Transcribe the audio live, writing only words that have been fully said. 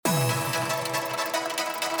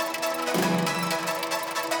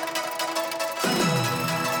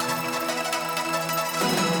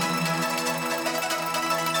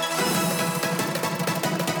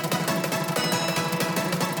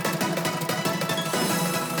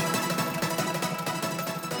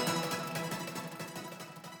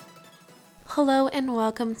Hello and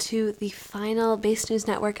welcome to the final Base News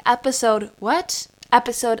Network episode. What?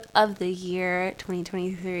 Episode of the year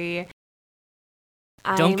 2023.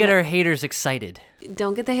 Don't get our haters excited.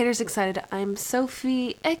 Don't get the haters excited. I'm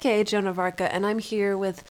Sophie, aka Jonah Varka, and I'm here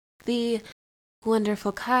with the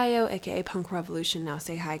wonderful Kaio, aka Punk Revolution. Now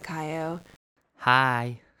say hi, Kaio.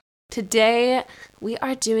 Hi. Today, we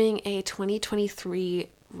are doing a 2023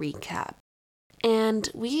 recap. And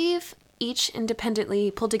we've each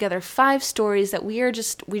independently pulled together 5 stories that we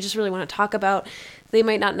just really want to talk about. They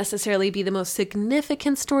might not necessarily be the most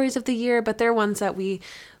significant stories of the year, but they're ones that we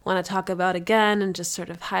want to talk about again and just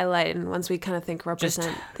sort of highlight, and ones we kind of think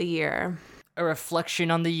represent the year. A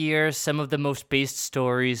reflection on the year, some of the most based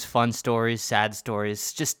stories, fun stories, sad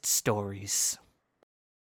stories, just stories.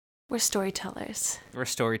 We're storytellers. We're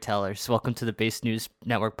storytellers. Welcome to the Base News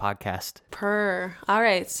Network podcast. All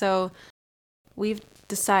right, so we've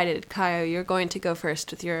decided, Kaio, you're going to go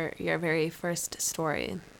first with your very first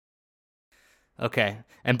story. Okay.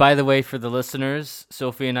 And by the way, for the listeners,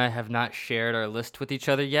 Sophie and I have not shared our list with each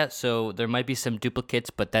other yet, so there might be some duplicates,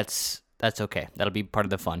 but that's okay. That'll be part of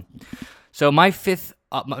the fun. So my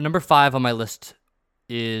number 5 on my list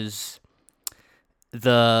is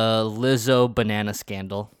the Lizzo banana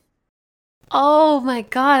scandal. Oh my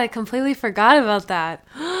god, I completely forgot about that.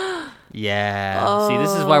 Yeah. Oh. See,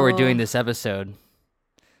 this is why we're doing this episode.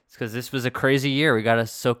 It's because this was a crazy year. We got to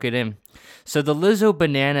soak it in. So the Lizzo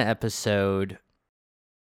banana episode,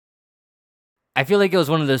 I feel like it was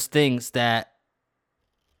one of those things that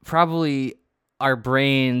probably our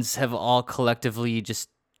brains have all collectively just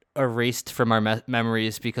erased from our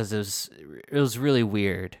memories because it was really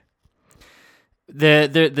weird.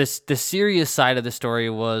 The serious side of the story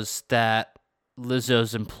was that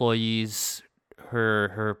Lizzo's employees,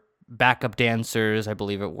 her backup dancers, I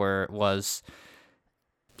believe was.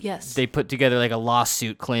 Yes. They put together like a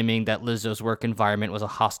lawsuit claiming that Lizzo's work environment was a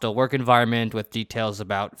hostile work environment with details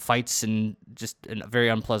about fights and just a very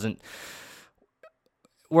unpleasant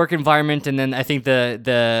work environment. And then I think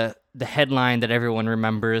the headline that everyone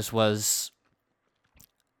remembers was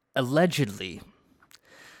allegedly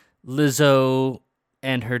Lizzo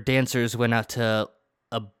and her dancers went out to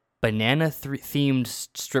a banana themed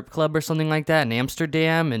strip club or something like that in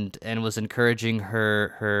Amsterdam and was encouraging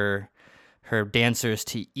her dancers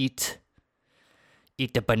to eat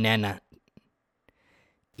the banana.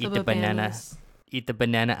 Eat the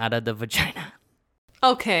banana out of the vagina.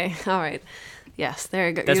 Okay, all right. Yes, there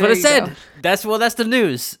you go. That's what it said. That's the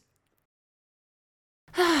news.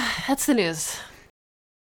 That's the news.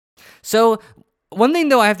 So one thing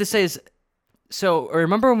though I have to say is, so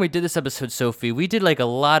remember when we did this episode, Sophie, we did like a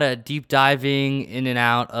lot of deep diving in and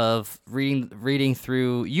out of reading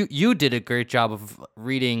through. You did a great job of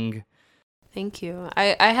reading. Thank you.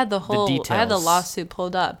 I had the lawsuit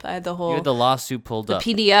pulled up. You had the lawsuit pulled up.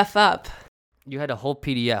 The PDF up. You had a whole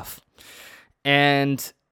PDF.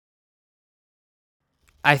 And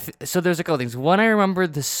so there's a couple things. One, I remember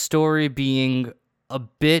the story being a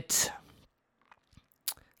bit,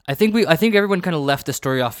 I think everyone kind of left the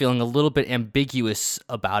story off feeling a little bit ambiguous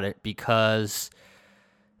about it because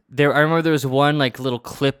I remember there was one like little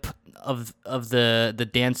clip of the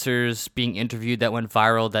dancers being interviewed that went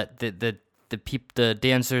viral that the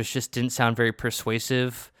dancers just didn't sound very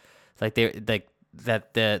persuasive, like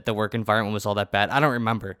the work environment was all that bad. I don't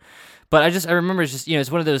remember, but I remember it's just,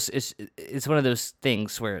 it's one of those it's one of those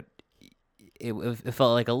things where it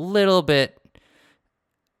felt like a little bit,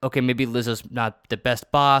 okay, maybe Lizzo's not the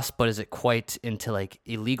best boss, but is it quite into like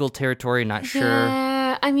illegal territory? Not sure.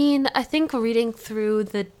 Yeah, I mean, I think reading through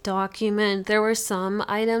the document, there were some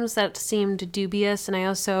items that seemed dubious, and I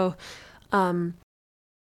also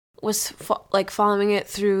was following it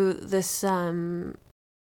through this I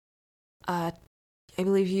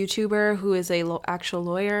believe YouTuber who is a actual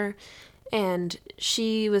lawyer, and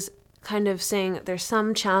she was kind of saying there's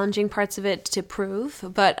some challenging parts of it to prove,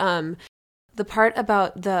 but the part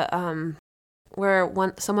about the where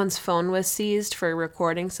someone's phone was seized for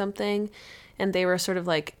recording something and they were sort of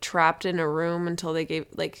like trapped in a room until they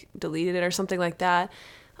deleted it or something like that.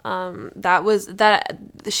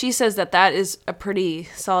 She says that is a pretty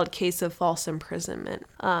solid case of false imprisonment.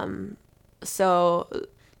 So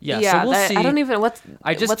we'll see. I don't even what's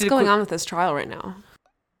going on with this trial right now.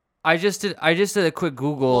 I just did a quick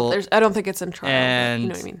Google. Well, I don't think it's in trial. And you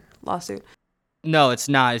know what I mean? Lawsuit. No, it's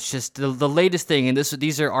not. It's just the latest thing, and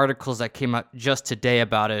these are articles that came out just today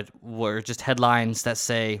about it, were just headlines that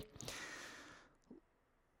say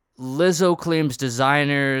Lizzo claims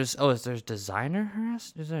designers. Oh, is there designer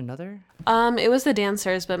harassment? Is there another? It was the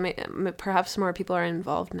dancers, but perhaps more people are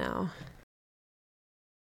involved now.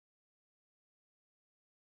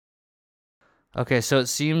 Okay, so it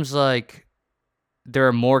seems like there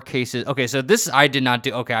are more cases. Okay, so this I did not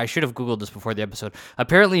do. Okay, I should have Googled this before the episode.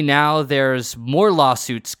 Apparently now there's more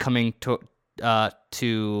lawsuits coming to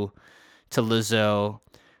Lizzo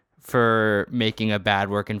for making a bad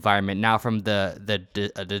work environment. Now from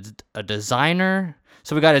a designer.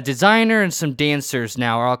 So we got a designer and some dancers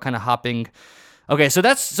now are all kind of hopping. Okay, so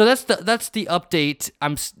that's the update.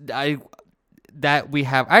 That we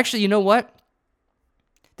have. Actually, you know what?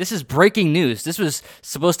 This is breaking news. This was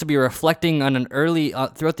supposed to be reflecting on an early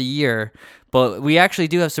throughout the year, but we actually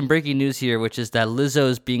do have some breaking news here, which is that Lizzo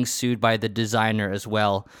is being sued by the designer as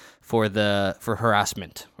well for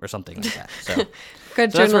harassment or something like that. So,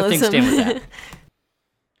 Good so that's where things journalism. stand with that.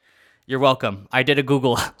 You're welcome. I did a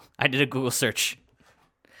Google search.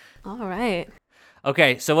 All right.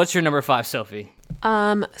 Okay, so what's your number 5, Sophie?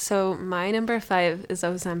 So my number 5 is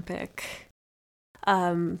Ozempic.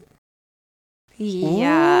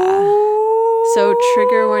 Yeah. So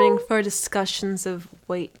trigger warning for discussions of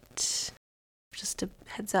weight. Just a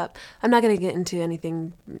heads up. I'm not going to get into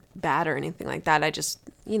anything bad or anything like that. I just,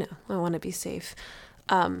 I want to be safe.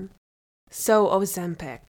 So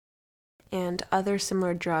Ozempic and other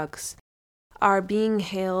similar drugs are being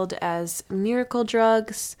hailed as miracle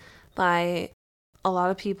drugs by a lot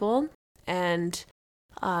of people. And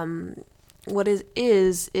what it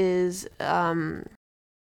is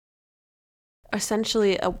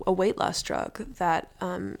essentially a weight loss drug that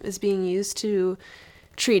is being used to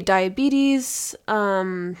treat diabetes,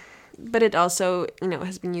 but it also,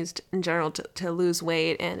 has been used in general to lose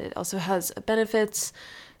weight, and it also has benefits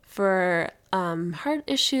for heart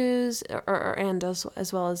issues and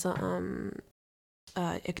as well as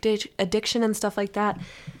addiction and stuff like that.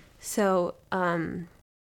 So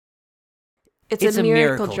it's a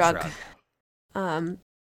miracle drug. Well,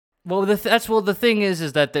 the thing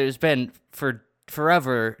is that there's been for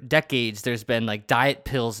forever, decades, there's been like diet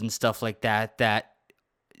pills and stuff like that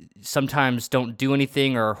sometimes don't do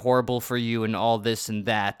anything or are horrible for you and all this and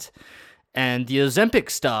that. And the Ozempic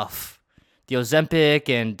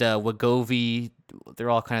and Wegovy, they're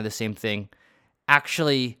all kind of the same thing,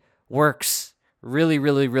 actually works really,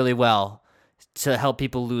 really, really well to help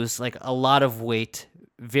people lose like a lot of weight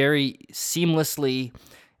very seamlessly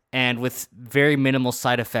and with very minimal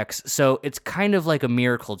side effects. So it's kind of like a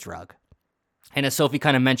miracle drug. And as Sophie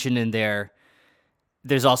kind of mentioned in there,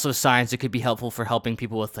 there's also science that could be helpful for helping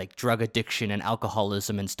people with like drug addiction and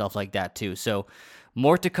alcoholism and stuff like that too. So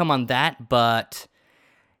more to come on that, but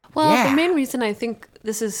well, the main reason I think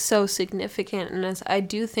this is so significant, and as I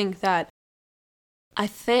do think that I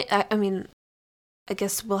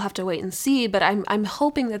guess we'll have to wait and see, but I'm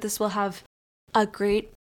hoping that this will have a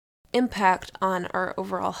great impact on our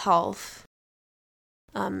overall health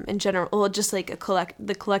in general, well, just like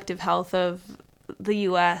the collective health of the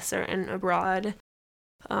US and abroad.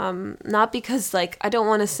 Not because like I don't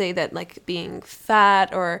want to say that like being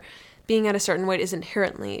fat or being at a certain weight is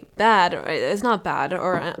inherently bad, or it's not bad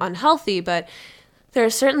or unhealthy, but there are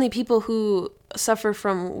certainly people who suffer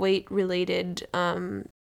from weight-related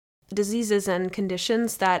diseases and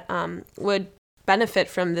conditions that would benefit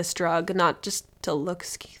from this drug, not just to look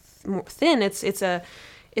more thin. It's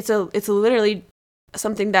literally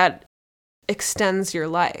something that extends your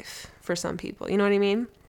life for some people. You know what I mean?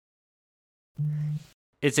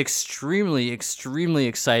 It's extremely, extremely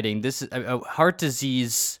exciting. This heart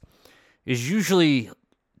disease is usually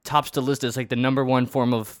tops the list as like the number one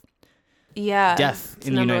form of death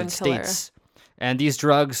in the United States. And these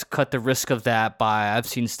drugs cut the risk of that by, I've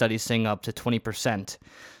seen studies saying up to 20%.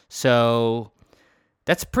 So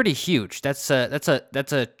that's pretty huge. That's a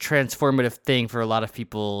transformative thing for a lot of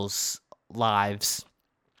people's lives.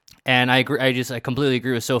 And I agree. I completely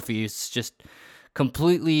agree with Sophie. It's just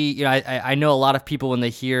completely, I know a lot of people when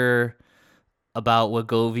they hear about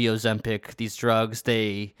Wegovy, Ozempic, these drugs,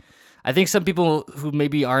 I think some people who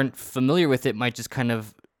maybe aren't familiar with it might just kind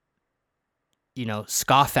of,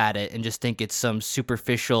 scoff at it and just think it's some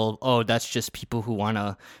superficial, oh, that's just people who want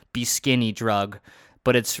to be skinny drug.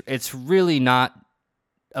 But it's really not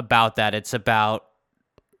about that. It's about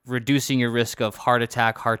reducing your risk of heart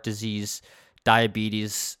attack, heart disease,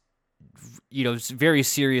 diabetes, very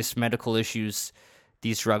serious medical issues.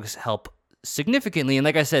 These drugs help significantly. And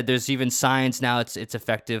like I said, there's even science now it's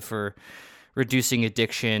effective for reducing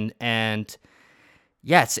addiction. And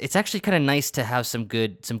yeah, it's actually kind of nice to have some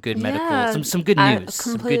good medical, some good news. I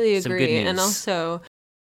completely agree. And also,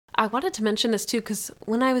 I wanted to mention this too, because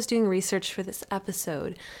when I was doing research for this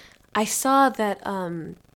episode, I saw that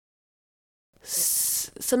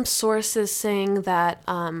some sources saying that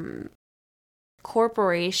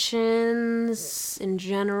corporations in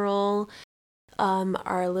general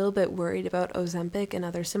are a little bit worried about Ozempic and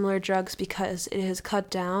other similar drugs because it has cut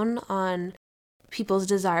down on people's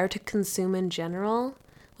desire to consume in general,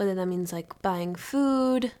 whether that means like buying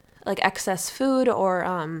food, like excess food,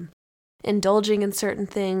 or indulging in certain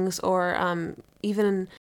things, or even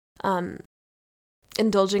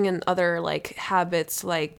indulging in other like habits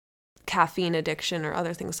like caffeine addiction or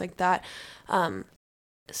other things like that.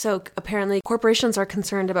 So apparently corporations are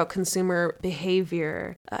concerned about consumer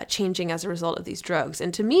behavior changing as a result of these drugs.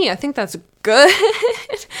 And to me, I think that's good.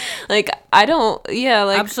 Like,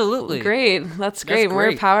 absolutely great. That's great.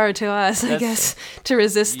 More power to us, I guess, to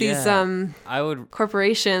resist these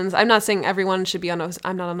corporations. I'm not saying everyone should be on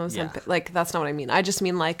I'm not on Ozempic. Yeah. Like, that's not what I mean. I just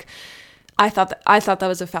mean like I thought that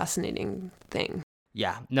was a fascinating thing.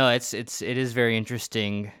 Yeah. No, it is very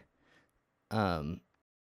interesting.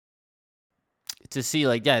 To see,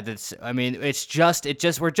 like, we're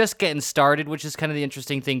just getting started, which is kind of the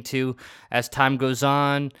interesting thing too. As time goes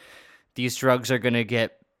on, these drugs are going to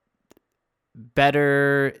get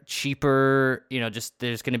better, cheaper,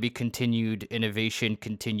 there's going to be continued innovation,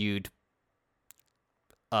 continued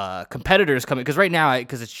competitors coming. Because right now,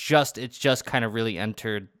 because it's just kind of really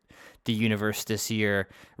entered the universe this year.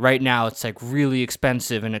 Right now, it's like really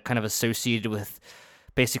expensive and it kind of associated with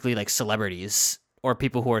basically like celebrities or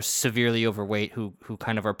people who are severely overweight who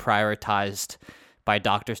kind of are prioritized by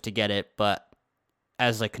doctors to get it. But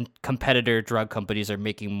as like competitor drug companies are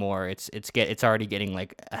making more, it's already getting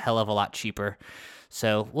like a hell of a lot cheaper.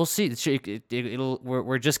 So we'll see.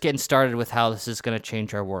 We're just getting started with how this is going to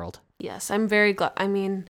change our world. Yes, I'm very glad. I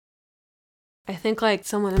mean, I think like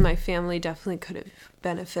someone in my family definitely could have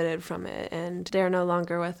benefited from it, and they're no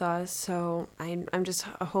longer with us. So I'm just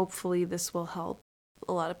hopefully this will help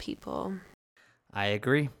a lot of people. I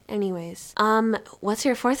agree. Anyways, what's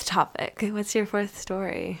your fourth topic? What's your fourth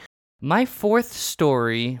story? My fourth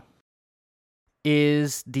story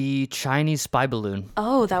is the Chinese spy balloon.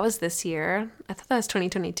 Oh, that was this year. I thought that was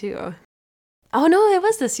 2022. Oh no, it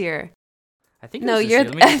was this year. I think it was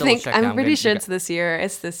this year. I'm pretty sure it's this year.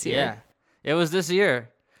 It's this year. Yeah, it was this year.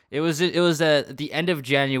 It was the end of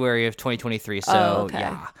January of 2023. So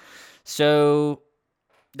yeah. So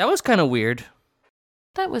that was kind of weird.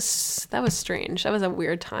 That was strange. That was a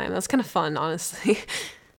weird time. That was kind of fun, honestly.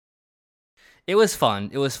 It was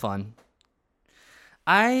fun. Let's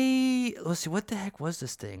see, what the heck was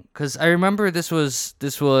this thing? Because I remember this was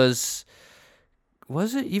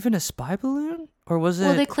it even a spy balloon? Or was it...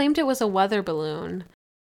 Well, they claimed it was a weather balloon.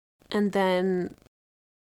 And then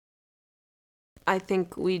I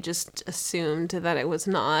think we just assumed that it was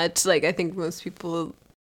not. Like, I think most people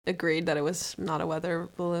agreed that it was not a weather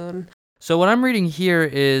balloon. So what I'm reading here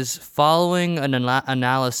is following an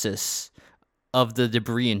analysis of the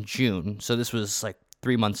debris in June. So this was like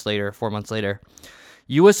 4 months later,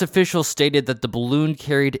 U.S. officials stated that the balloon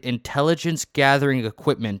carried intelligence gathering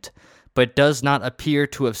equipment, but does not appear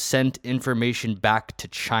to have sent information back to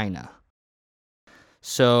China.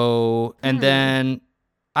 So, and then,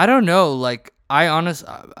 I don't know, like, it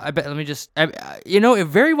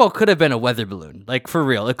very well could have been a weather balloon. Like, for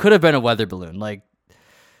real, it could have been a weather balloon. Like,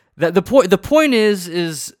 the point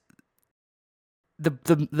is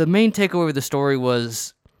the main takeaway of the story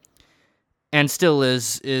was, and still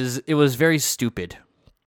is it was very stupid.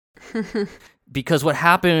 Because what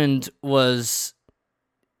happened was,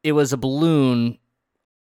 it was a balloon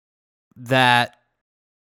that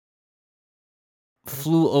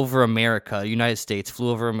flew over America, United States,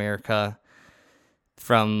 flew over America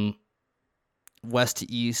from west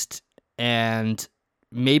to east, and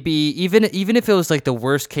maybe even if it was like the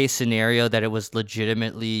worst case scenario that it was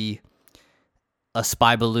legitimately a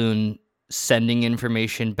spy balloon sending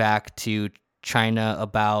information back to China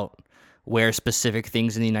about where specific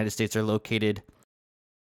things in the United States are located,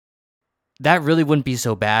 that really wouldn't be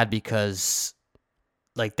so bad, because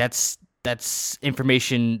like that's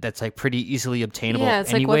information that's like pretty easily obtainable. Yeah,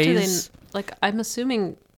 it's anyways. Like, what do they, like, I'm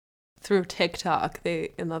assuming through TikTok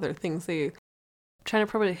and other things, China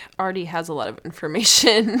probably already has a lot of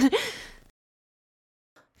information.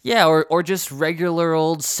 Yeah, or just regular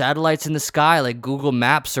old satellites in the sky, like Google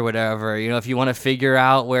Maps or whatever. You know, if you want to figure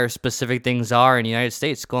out where specific things are in the United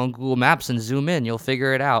States, go on Google Maps and zoom in. You'll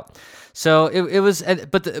figure it out. So it was,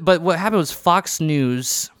 but what happened was Fox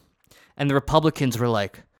News and the Republicans were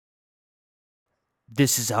like,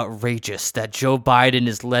 "This is outrageous that Joe Biden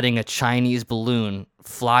is letting a Chinese balloon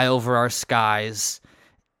fly over our skies,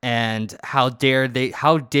 and how dare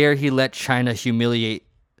he let China humiliate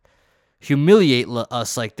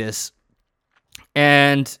us like this."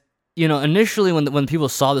 And, initially when people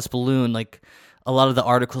saw this balloon, like, a lot of the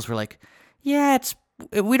articles were like, yeah,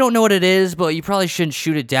 we don't know what it is, but you probably shouldn't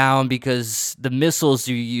shoot it down because the missiles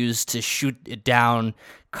you use to shoot it down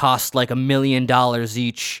cost like $1 million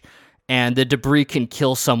each, and the debris can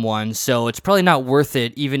kill someone, so it's probably not worth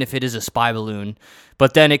it, even if it is a spy balloon.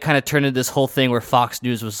 But then it kind of turned into this whole thing where Fox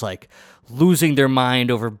News was like losing their mind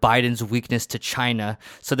over Biden's weakness to China.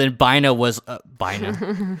 So then Biden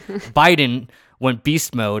went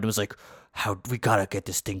beast mode and was like, we gotta get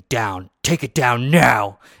this thing down. Take it down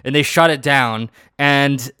now. And they shot it down.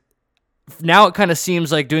 And now it kind of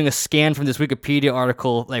seems like, doing a scan from this Wikipedia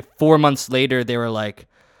article, like 4 months later, they were like,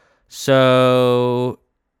 so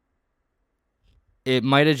it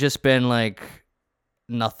might have just been like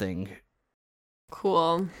nothing.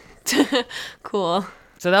 Cool. Cool.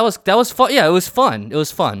 So that was fun. Yeah, it was fun. It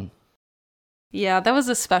was fun. Yeah, that was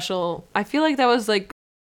a special. I feel like that was like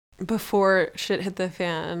before shit hit the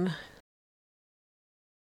fan.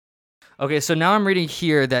 Okay, so now I'm reading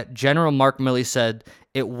here that General Mark Milley said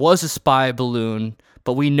it was a spy balloon,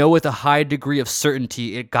 but we know with a high degree of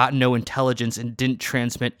certainty it got no intelligence and didn't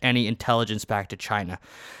transmit any intelligence back to China.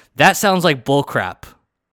 That sounds like bullcrap.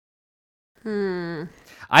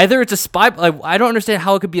 Either it's a spy. Like, I don't understand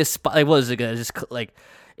how it could be a spy. Like, what is it gonna just like?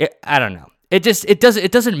 I don't know. It just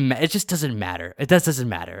doesn't matter. It doesn't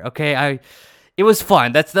matter. Okay, it was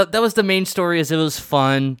fun. That was the main story. Is it was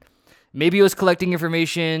fun. Maybe it was collecting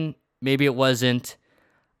information. Maybe it wasn't.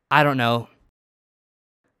 I don't know.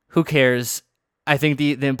 Who cares? I think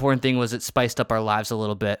the important thing was it spiced up our lives a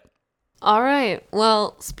little bit. All right.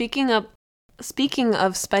 Well, speaking of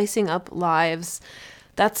spicing up lives,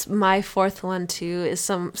 that's my fourth one too. Is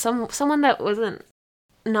someone that wasn't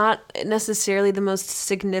not necessarily the most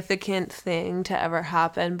significant thing to ever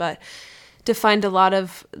happen, but defined a lot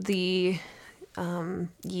of the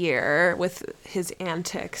year with his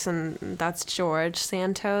antics, and that's George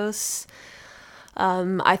Santos.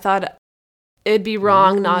 I thought it'd be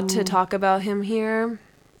wrong not to talk about him here,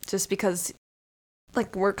 just because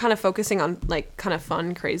like we're kind of focusing on like kind of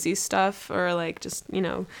fun, crazy stuff, or like just, you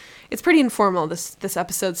know, it's pretty informal this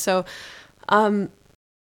episode. So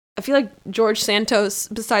I feel like George Santos,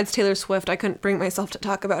 besides Taylor Swift, I couldn't bring myself to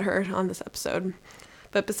talk about her on this episode.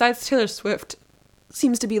 But besides Taylor Swift,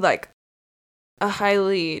 seems to be like a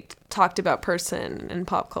highly talked about person in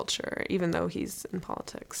pop culture, even though he's in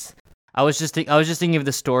politics. I was just thinking of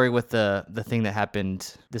the story with the thing that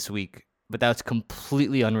happened this week, but that's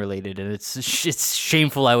completely unrelated, and it's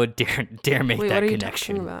shameful. I would dare make that connection. What are you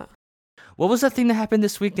talking about? What was that thing that happened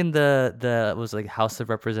this week in the was it like House of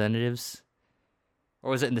Representatives, or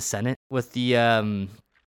was it in the Senate with the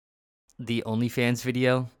OnlyFans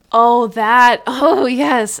video? Oh, that. Oh,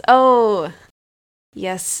 yes. Oh,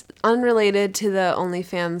 yes. Unrelated to the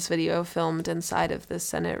OnlyFans video filmed inside of the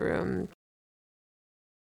Senate room.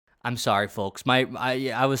 I'm sorry, folks.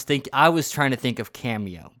 I was trying to think of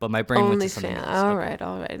Cameo, but my brain went to something else. All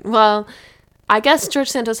right. Well, I guess George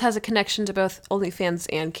Santos has a connection to both OnlyFans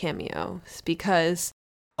and Cameo because...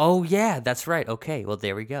 Oh, yeah, that's right. Okay, well,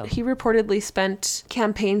 there we go. He reportedly spent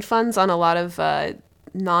campaign funds on a lot of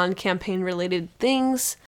non-campaign related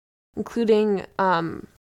things, including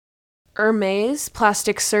Hermes,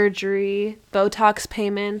 plastic surgery, Botox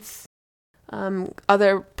payments,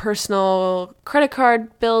 other personal credit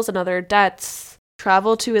card bills and other debts,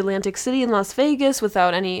 travel to Atlantic City and Las Vegas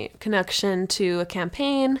without any connection to a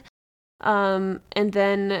campaign, and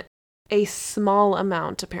then a small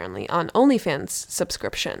amount, apparently, on OnlyFans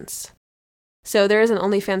subscriptions. So there is an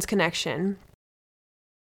OnlyFans connection.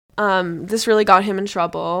 This really got him in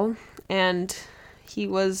trouble, and he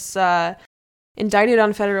was indicted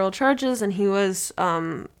on federal charges, and he was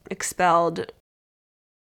expelled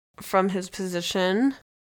from his position.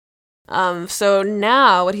 So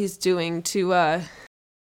now what he's doing to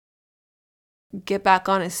get back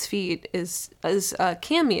on his feet is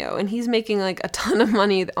Cameo, and he's making like a ton of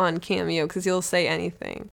money on Cameo because he'll say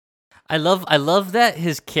anything. I love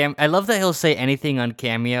that I love that he'll say anything on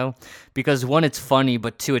Cameo because one, it's funny,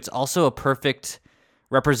 but two, it's also a perfect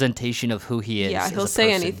representation of who he is. Yeah, he'll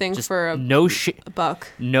say anything just for a buck.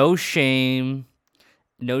 No shame,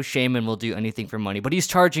 and will do anything for money. But he's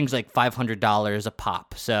charging like $500 a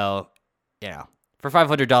pop, so yeah, for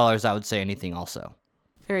 $500, I would say anything. Also,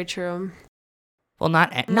 very true. Well,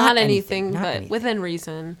 not anything, but anything. Within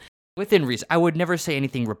reason. Within reason. I would never say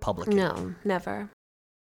anything Republican. No, never.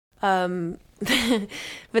 But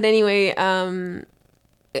anyway,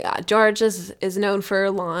 George is known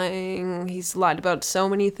for lying. He's lied about so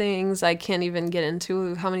many things. I can't even get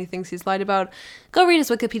into how many things he's lied about. Go read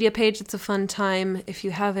his Wikipedia page. It's a fun time if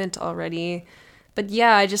you haven't already. But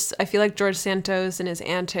yeah, I feel like George Santos and his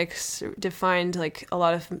antics defined like a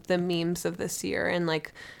lot of the memes of this year, and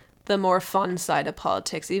like the more fun side of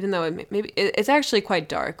politics, even though it's actually quite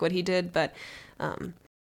dark what he did, but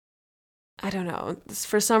I don't know.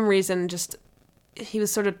 For some reason, just he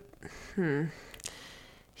was sort of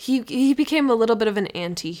he became a little bit of an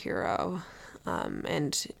anti-hero,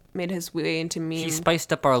 and made his way into meme. He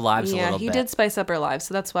spiced up our lives a little bit. Yeah, he did spice up our lives,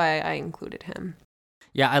 so that's why I included him.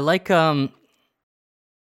 Yeah, I like how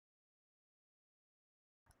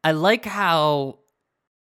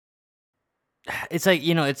it's like,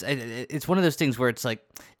 it's one of those things where it's like,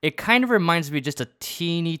 it kind of reminds me just a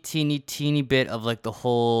teeny bit of like the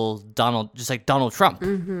whole Donald Trump,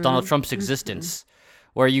 Donald Trump's existence,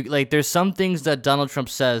 where you like, there's some things that Donald Trump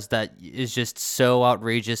says that is just so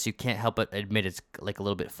outrageous you can't help but admit it's like a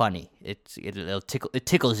little bit funny. It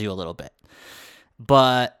tickles you a little bit.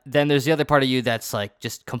 But then there's the other part of you that's like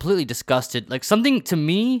just completely disgusted. Like, something to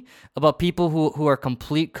me about people who are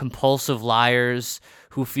complete compulsive liars,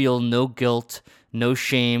 who feel no guilt, no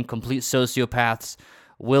shame, complete sociopaths,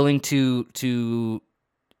 willing to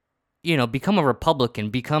become a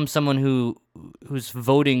Republican, become someone who's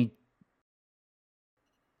voting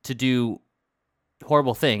to do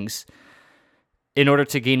horrible things in order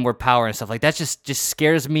to gain more power and stuff like that. Just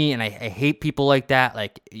scares me, and I hate people like that.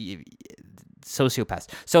 Like, sociopaths.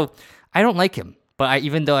 So I don't like him, but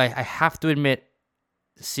even though I have to admit,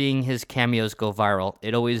 seeing his cameos go viral,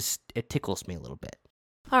 it tickles me a little bit.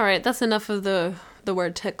 All right, that's enough of the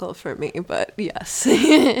word tickle for me, but yes.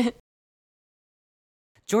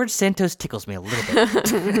 George Santos tickles me a little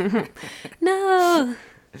bit. No.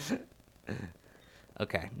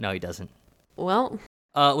 Okay, no, he doesn't. Well,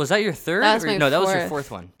 was that your third? That was my that was your fourth.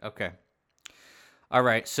 Fourth one. Okay. All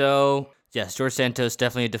right, so yes, George Santos,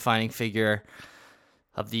 definitely a defining figure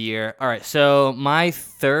of the year. All right, so my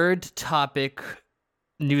third topic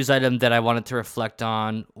news item that I wanted to reflect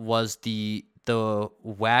on was the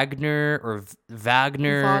Wagner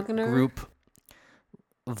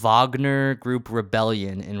Group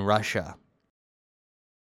rebellion in Russia.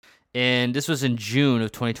 And this was in June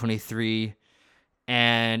of 2023,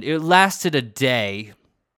 and it lasted a day,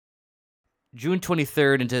 June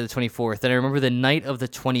 23rd into the 24th. And I remember the night of the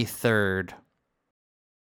 23rd,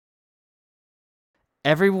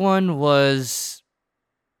 everyone was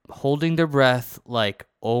holding their breath like,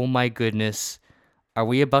 oh my goodness, are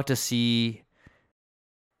we about to see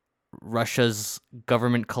Russia's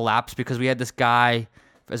government collapse? Because we had this guy,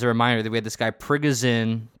 as a reminder, that we had this guy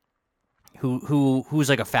Prigozhin, who's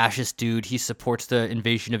like a fascist dude. He supports the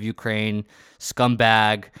invasion of Ukraine,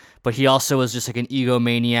 scumbag, but he also was just like an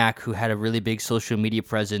egomaniac who had a really big social media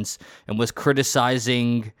presence and was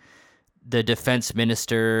criticizing the defense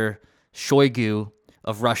minister Shoigu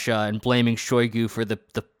of Russia and blaming Shoigu for the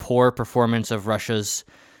poor performance of Russia's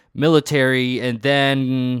military. And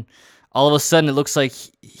then all of a sudden it looks like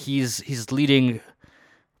Prigozhin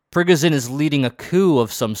is leading a coup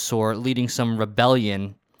of some sort, leading some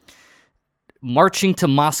rebellion, marching to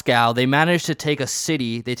Moscow. They managed to take a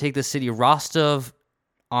city. They take the city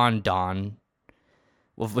Rostov-on-Don,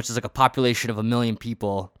 which is like a population of 1 million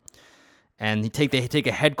people, and they take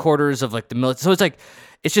a headquarters of like the military. So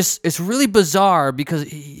it's really bizarre because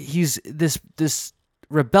this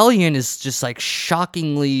rebellion is just like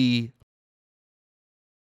shockingly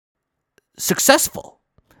successful.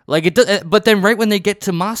 Like it does, but then right when they get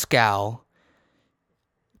to Moscow,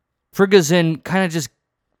 Prigozhin kind of just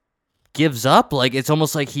gives up. Like, it's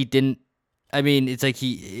almost like he didn't. I mean, it's like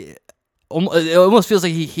it almost feels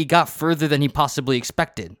like he got further than he possibly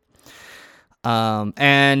expected.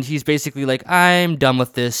 And he's basically like, I'm done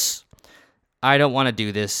with this. I don't want to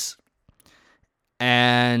do this.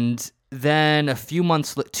 And then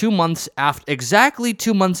exactly 2 months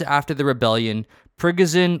after the rebellion,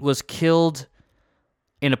 Prigozhin was killed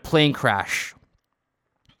in a plane crash,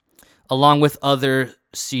 along with other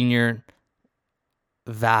senior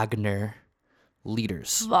Wagner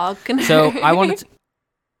leaders. Wagner. So I wanted to...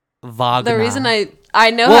 Wagner. The reason I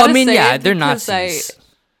know how to say it, they're Nazis.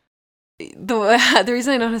 The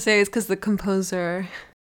reason I know how to say it is because the composer.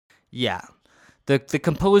 Yeah. The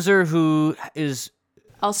composer who is...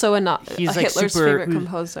 Also he's like Hitler's favorite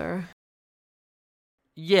composer.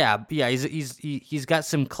 Yeah, he's got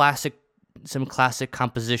some classic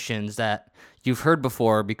compositions that you've heard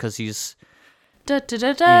before because he's he's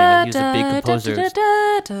a big composer.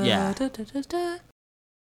 Yeah.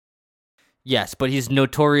 Yes, but he's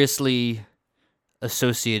notoriously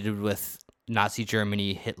associated with Nazi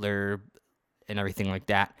Germany, Hitler, and everything like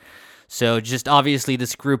that. So just obviously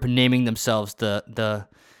this group naming themselves the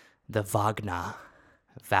Wagner.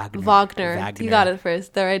 Wagner. You got it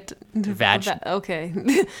first. The right. Okay.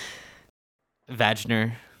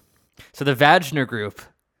 Wagner. So the Wagner group,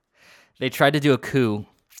 they tried to do a coup,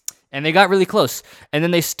 And they got really close. And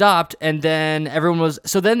then they stopped, and then everyone was...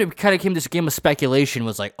 So then it kind of came this game of speculation,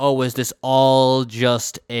 was like, oh, was this all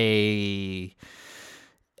just a...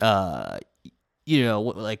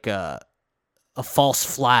 like a false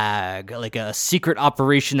flag, like a secret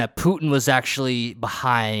operation that Putin was actually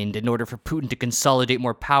behind in order for Putin to consolidate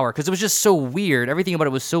more power? Because it was just so weird. Everything about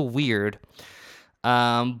it was so weird.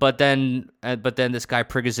 But then this guy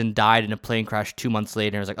Prigozhin died in a plane crash 2 months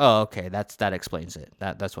later. And I was like, oh, okay, that explains it.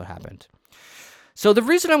 That's what happened. So the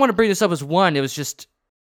reason I want to bring this up is, one, it was just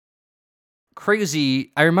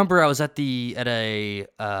crazy. I remember I was at a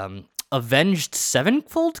Avenged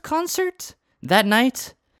Sevenfold concert that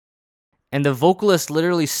night, and the vocalist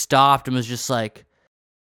literally stopped and was just like,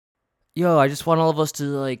 yo, I just want all of us to,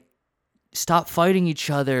 like, stop fighting each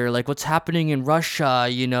other. Like, what's happening in Russia,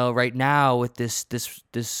 right now with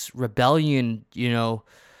this rebellion,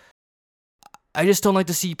 I just don't like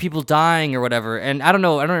to see people dying or whatever. And I don't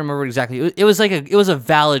know, I don't remember exactly. It was a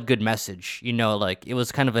valid, good message, like it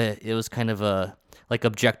was kind of a like,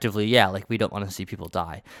 objectively, yeah, like, we don't want to see people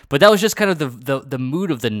die. But that was just kind of the mood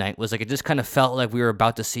of the night, was like, it just kind of felt like we were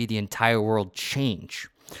about to see the entire world change.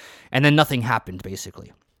 And then nothing happened,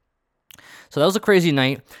 basically. So that was a crazy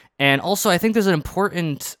night. And also, I think there's an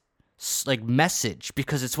important, like, message,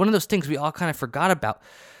 because it's one of those things we all kind of forgot about.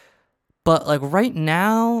 But, like, right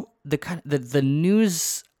now, the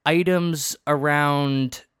news items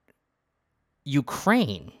around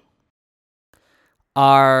Ukraine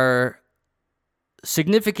are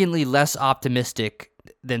significantly less optimistic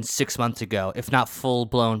than 6 months ago, if not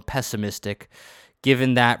full-blown pessimistic,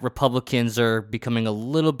 given that Republicans are becoming a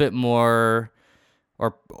little bit more,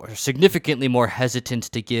 or significantly more hesitant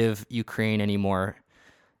to give Ukraine any more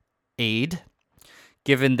aid,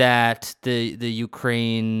 given that the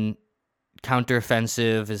Ukraine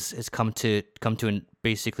counteroffensive has come to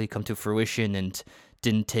fruition and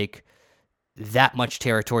didn't take that much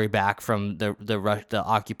territory back from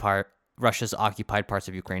Russia's occupied parts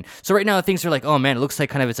of Ukraine. So right now things are like, oh man, it looks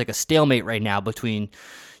like it's like a stalemate right now between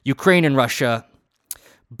Ukraine and Russia.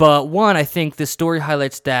 But one, I think this story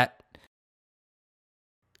highlights that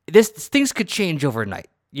things could change overnight.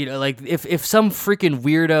 Like, if some freaking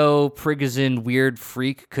weirdo Prigozhin weird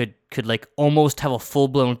freak could like almost have a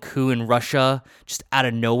full-blown coup in Russia just out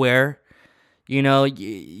of nowhere,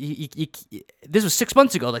 this was 6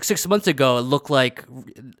 months ago. Like, 6 months ago, it looked like,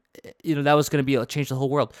 that was going to change the whole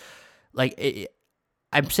world. Like,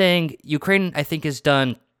 I'm saying Ukraine, I think, has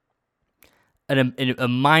done a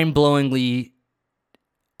mind-blowingly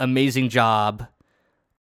amazing job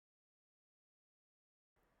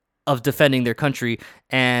of defending their country,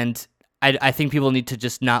 and I think people need to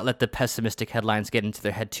just not let the pessimistic headlines get into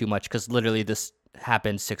their head too much, because literally this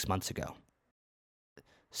happened 6 months ago.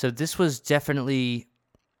 So this was definitely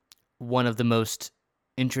one of the most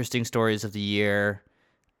interesting stories of the year,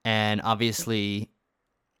 and obviously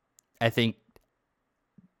I think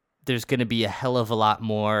there's going to be a hell of a lot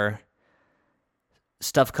more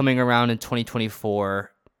stuff coming around in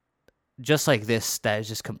 2024 just like this that is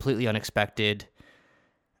just completely unexpected,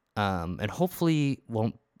 and hopefully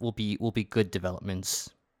will be good developments.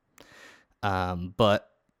 But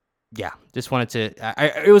yeah, just wanted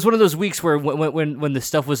to. It was one of those weeks where when the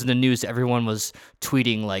stuff was in the news, everyone was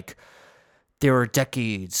tweeting like, there are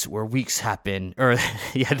decades where weeks happen, or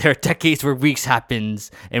yeah, there are decades where weeks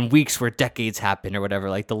happens, and weeks where decades happen, or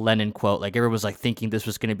whatever, like the Lenin quote. Like, everyone was like thinking this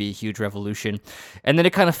was going to be a huge revolution, and then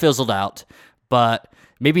it kind of fizzled out. But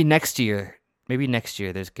maybe next year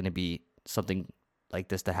there's going to be something like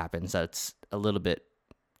this that happens that's a little bit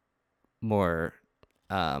more,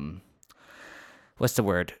 what's the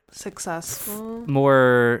word? Successful.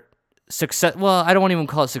 More success. Well, I don't want to even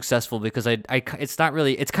call it successful, because it's not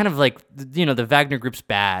really. It's kind of like, the Wagner Group's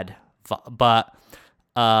bad, but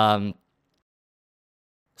I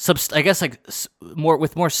guess like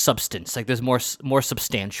more substance. Like, there's more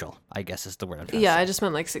substantial, I guess, is the word I'm trying to say. I just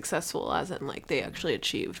meant like successful as in like they actually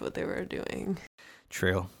achieved what they were doing.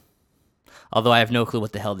 True. Although I have no clue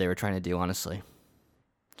what the hell they were trying to do, honestly.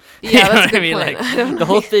 Yeah, that's a good point. Like, the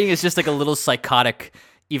whole thing is just like a little psychotic,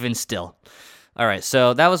 even still. All right,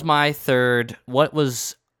 so that was my third. What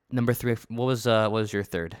was number 3? What was your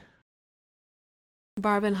third?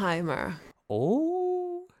 Barbenheimer.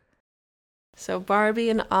 Oh. So Barbie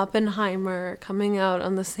and Oppenheimer coming out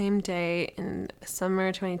on the same day in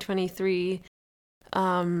summer 2023.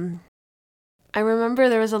 I remember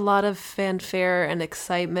there was a lot of fanfare and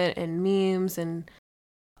excitement and memes and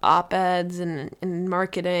op-eds and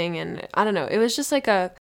marketing, and I don't know. It was just like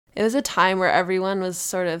it was a time where everyone was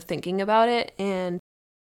sort of thinking about it, and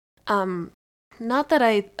not that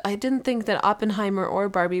I didn't think that Oppenheimer or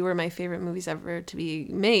Barbie were my favorite movies ever to be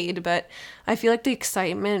made, but I feel like the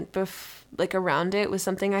excitement like around it was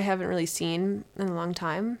something I haven't really seen in a long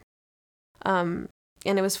time. And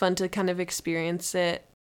it was fun to kind of experience it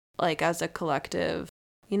like as a collective.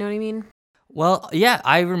 You know what I mean? Well, yeah,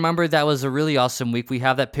 I remember that was a really awesome week. We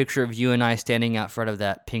have that picture of you and I standing out front of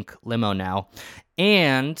that pink limo now.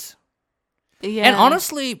 And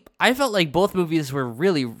honestly, I felt like both movies were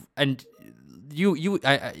really, and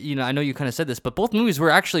I know you kind of said this, but both movies were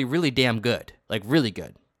actually really damn good. Like really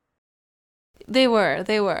good. They were.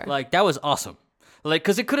 Like that was awesome. Like,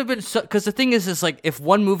 cause it could have been, cause the thing is like if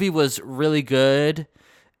one movie was really good,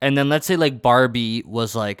 and then let's say like Barbie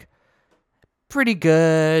was like pretty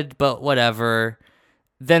good, but whatever,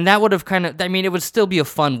 then that would have it would still be a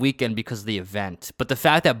fun weekend because of the event. But the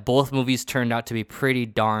fact that both movies turned out to be pretty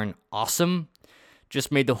darn awesome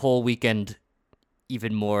just made the whole weekend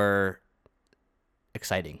even more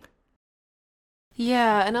exciting.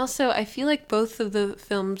 Yeah, and also I feel like both of the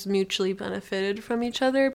films mutually benefited from each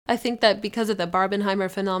other. I think that because of the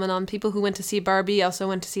Barbenheimer phenomenon, people who went to see Barbie also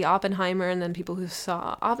went to see Oppenheimer, and then people who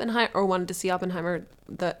saw Oppenheimer or wanted to see Oppenheimer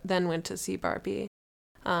then went to see Barbie.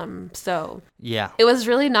 So yeah, it was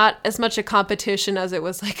really not as much a competition as it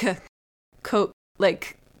was like a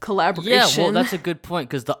collaboration. Yeah, well, that's a good point,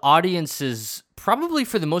 because the audiences probably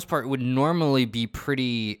for the most part would normally be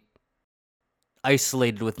pretty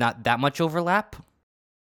isolated with not that much overlap.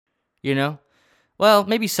 You know? Well,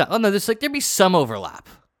 maybe some. Oh no, there'd be some overlap.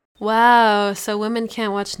 Wow, so women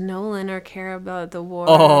can't watch Nolan or care about the war.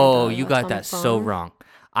 Oh, you got that so wrong.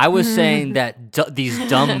 I was saying that these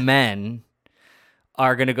dumb men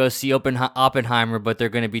are going to go see Oppenheimer, but they're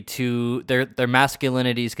going to be their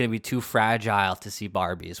masculinity is going to be too fragile to see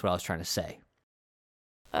Barbie, is what I was trying to say.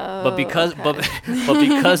 Oh, but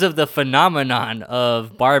because of the phenomenon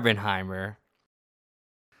of Barbenheimer,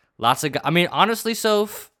 lots of honestly,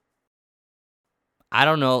 Soph, I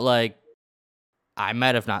don't know, like I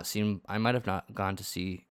might have not gone to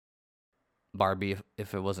see Barbie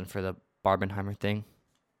if it wasn't for the Barbenheimer thing.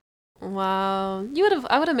 Wow,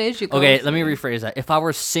 I would have made you go. Okay, let me rephrase that. If I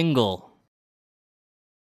were single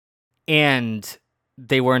and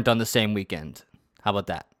they weren't on the same weekend, how about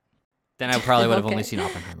that? Then I probably would have only seen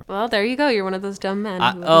Oppenheimer. Well, there you go. You're one of those dumb men.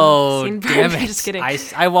 Damn it! Just kidding.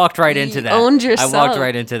 I walked right into that. Owned yourself. I walked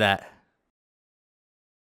right into that.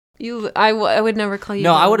 I would never call you.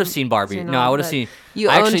 No, I would have seen Barbie. No, I would have seen. You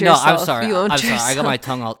owned yourself. No, I'm sorry. I'm sorry. I got my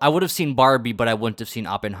tongue out. I would have seen Barbie, but I wouldn't have seen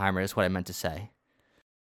Oppenheimer. Is what I meant to say.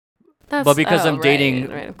 But because I'm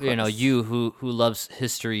dating, you who loves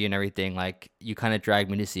history and everything, like you kind of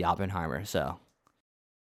dragged me to see Oppenheimer. So.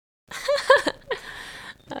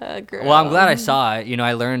 Well, I'm glad I saw it.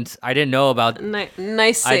 I learned. I didn't know about.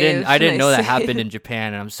 Nice save. I didn't know that happened in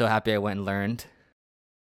Japan, and I'm so happy I went and learned.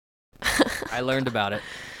 I learned about it.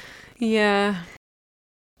 Yeah.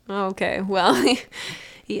 Okay. Well,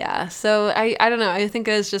 yeah. So I don't know. I think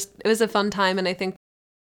it was a fun time, and I think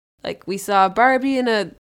like we saw Barbie in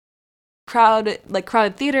a crowded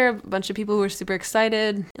theater, a bunch of people who were super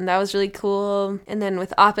excited, and that was really cool. And then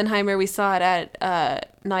with Oppenheimer, we saw it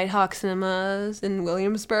at Nighthawk Cinemas in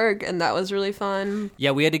Williamsburg, and that was really fun.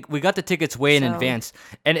 Yeah, we got the tickets way in advance,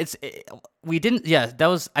 and we didn't. Yeah, that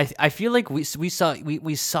was. I feel like we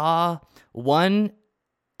saw one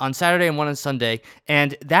on Saturday and one on Sunday,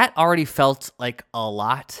 and that already felt like a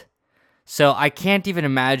lot. So I can't even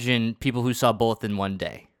imagine people who saw both in one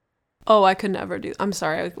day. Oh, I could never do. I'm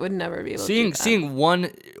sorry, I would never be able to do that. Seeing one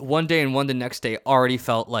day and one the next day already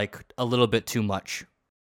felt like a little bit too much.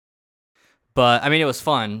 But it was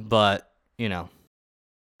fun. But it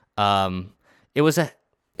was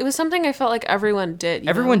something I felt like everyone did.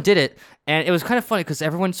 Everyone did it, and it was kind of funny because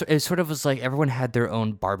it sort of was like everyone had their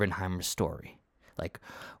own Barbenheimer story. Like,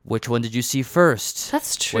 which one did you see first?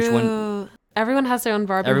 That's true. Which one? Everyone has their own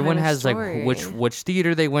Barbenheimer Everyone has story. like which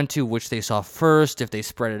theater they went to, which they saw first, if they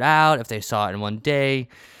spread it out, if they saw it in one day.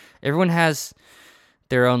 Everyone has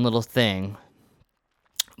their own little thing.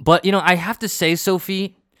 But I have to say,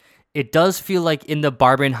 Sophie, it does feel like in the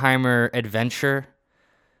Barbenheimer adventure,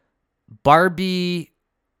 Barbie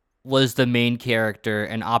was the main character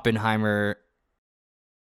and Oppenheimer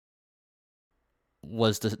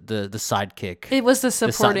was the sidekick. It was the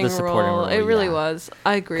supporting role. It really was.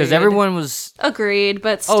 I agree. Because everyone was agreed,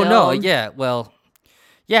 but still. Oh no, yeah. Well,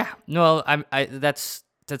 yeah. No, that's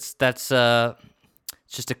just a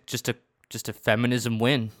feminism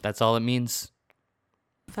win. That's all it means.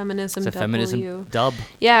 Feminism. It's a feminism dub.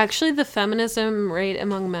 Yeah, actually, the feminism rate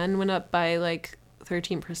among men went up by like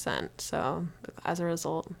 13%. So as a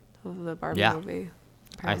result of the Barbie movie,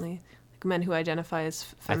 apparently, men who identify as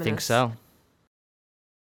feminists. I think so.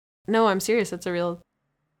 No, I'm serious. That's a real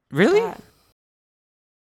Really? thought.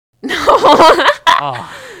 No.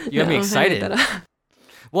 Oh, you got me No, I made excited. that up.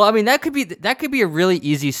 Well, I mean, that could be a really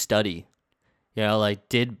easy study. You know, like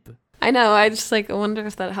I know. I just like I wonder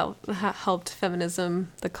if that helped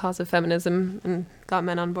feminism, the cause of feminism, and got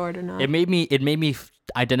men on board or not. it made me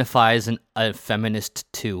identify as a feminist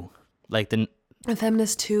too. Like A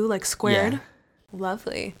feminist too, like squared. Yeah.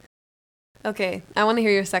 Lovely. Okay, I want to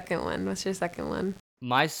hear your second one. What's your second one?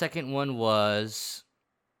 My second one was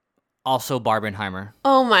also Barbenheimer.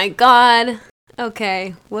 Oh my god.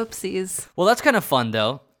 Okay, whoopsies. Well, that's kind of fun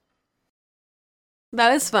though.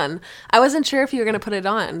 That is fun. I wasn't sure if you were gonna put it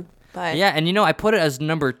on, but Yeah, and I put it as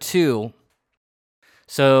number 2.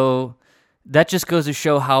 So that just goes to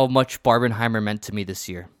show how much Barbenheimer meant to me this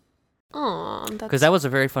year. oh, Because that was a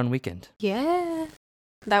very fun weekend. yeah.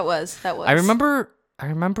 That was. I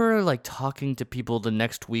remember like talking to people the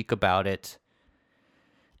next week about it.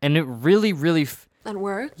 And it really, really At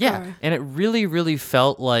work. yeah, or- and it really, really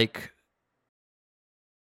felt like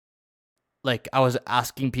I was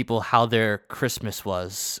asking people how their Christmas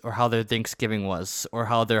was, or how their Thanksgiving was, or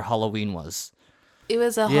how their Halloween was. It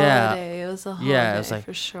was a Yeah. holiday. It was a holiday. Yeah, it was like,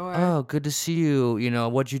 for sure. Oh, good to see you.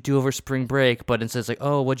 What'd you do over spring break? But instead it's like,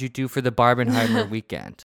 oh, what'd you do for the Barbenheimer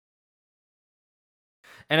weekend?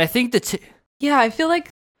 And I think Yeah, I feel like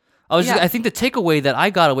I think the takeaway that I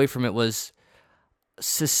got away from it was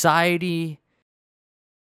society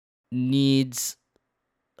needs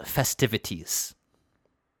festivities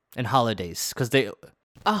and holidays because they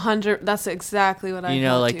 100. That's exactly what I.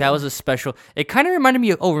 felt like too. that was a special. It kind of reminded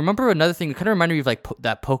me of. Oh, remember another thing? It kind of reminded me of like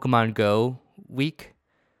that Pokemon Go week.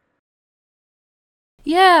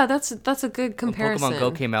 Yeah, that's a good When comparison. Pokemon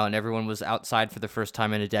Go came out and everyone was outside for the first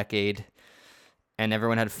time in a decade, and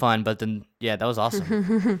everyone had fun. But then, yeah, that was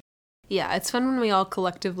awesome. Yeah, it's fun when we all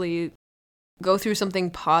collectively go through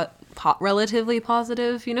something relatively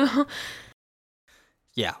positive.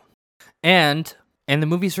 Yeah, and the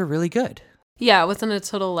movies were really good. Yeah, it wasn't a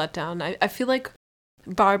total letdown. I feel like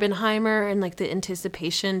Barbenheimer and like the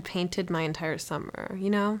anticipation painted my entire summer.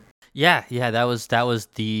 Yeah, that was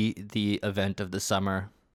the event of the summer.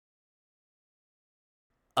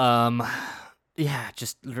 Yeah,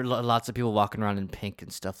 just lots of people walking around in pink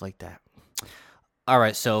and stuff like that. All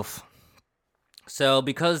right, Soph. So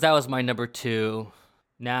because that was my number 2,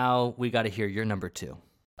 now we got to hear your number 2.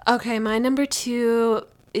 Okay, my number 2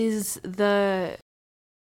 is the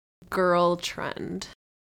girl trend.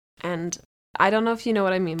 And I don't know if you know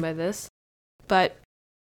what I mean by this, but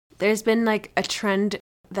there's been like a trend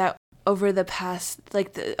that over the past,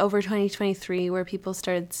 over 2023, where people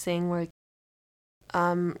started saying like,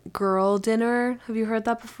 girl dinner. Have you heard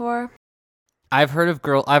that before? I've heard of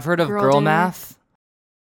girl dinner. math.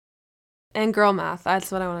 And girl math. That's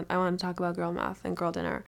what I want to talk about, girl math and girl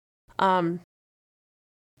dinner. And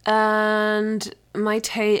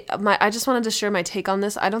I just wanted to share my take on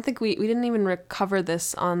this. I don't think we didn't even cover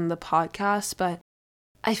this on the podcast, but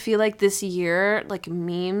I feel like this year, like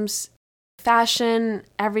memes, fashion,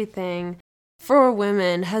 everything for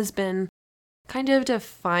women has been kind of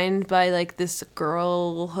defined by like this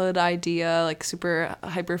girlhood idea, like super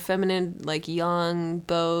hyper feminine, like young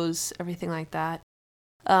bows, everything like that.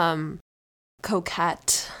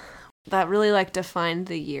 Coquette. That really like defined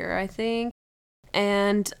the year, I think.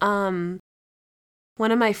 And one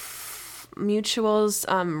of my mutuals,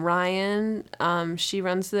 Ryan, she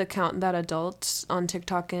runs the account That Adult on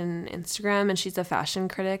TikTok and Instagram, and she's a fashion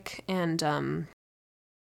critic, and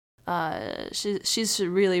she's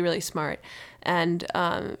really, really smart. And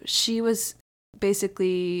she was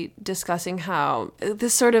basically discussing how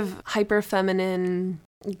this sort of hyper feminine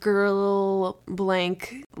girl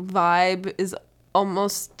blank vibe is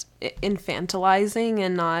almost infantilizing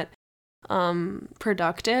and not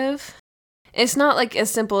productive. It's not like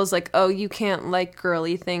as simple as like, oh, you can't like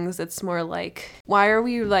girly things. It's more like, why are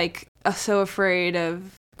we like so afraid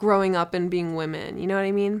of growing up and being women? You know what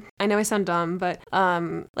I mean? I know I sound dumb, but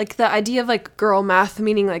like the idea of like girl math,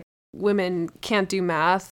 meaning like women can't do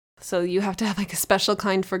math, so you have to have like a special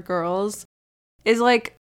kind for girls, is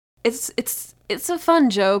like it's a fun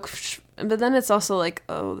joke, but then it's also like,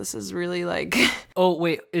 oh, this is really like Oh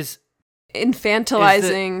wait, is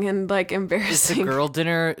infantilizing and like is embarrassing. the girl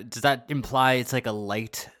dinner? Does that imply it's like a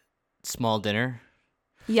light, small dinner?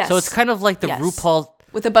 Yes. So it's kind of like the Yes. RuPaul.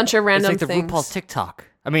 with a bunch of random It's like the things. RuPaul TikTok.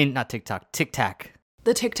 I mean, not TikTok. Tic Tac.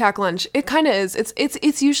 The Tic Tac lunch. It kind of is.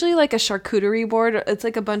 It's usually like a charcuterie board. It's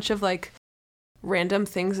like a bunch of like random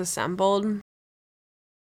things assembled.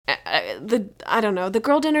 I don't know. The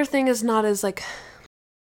girl dinner thing is not as like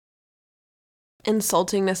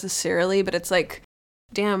insulting necessarily, but it's like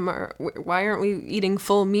damn, why aren't we eating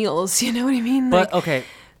full meals? You know what I mean? But okay,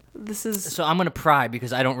 this is so I'm gonna pry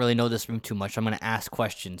because I don't really know this room too much. I'm gonna ask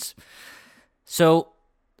questions. So,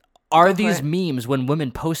 are these memes when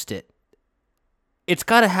women post it? It's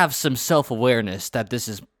got to have some self-awareness that this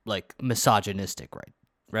is like misogynistic,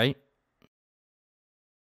 right?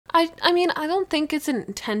 I mean, I don't think it's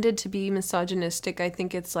intended to be misogynistic. I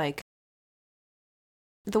think it's like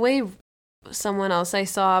the way someone else I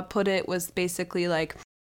saw put it was basically like,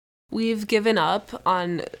 we've given up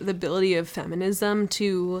on the ability of feminism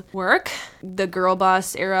to work. The girl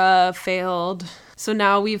boss era failed. So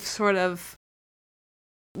now we've sort of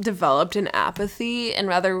developed an apathy, and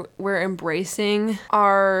rather we're embracing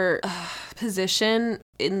our position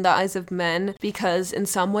in the eyes of men because in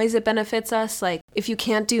some ways it benefits us. Like, if you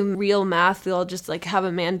can't do real math, they'll just like have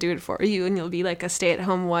a man do it for you and you'll be like a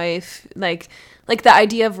stay-at-home wife. Like the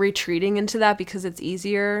idea of retreating into that because it's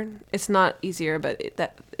easier. It's not easier, but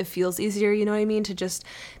it feels easier, you know what I mean, to just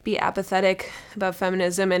be apathetic about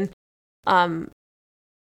feminism and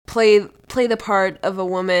play the part of a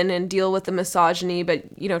woman and deal with the misogyny, but,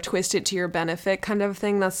 you know, twist it to your benefit kind of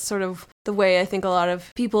thing. That's sort of the way I think a lot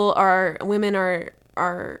of women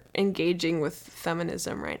are engaging with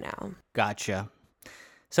feminism right now. Gotcha.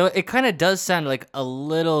 So it kind of does sound like a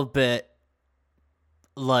little bit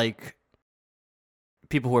like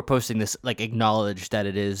people who are posting this like acknowledge that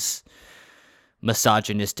it is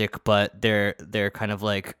misogynistic, but they're kind of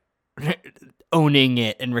like owning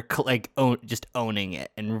it and just owning it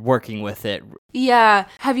and working with it. Yeah.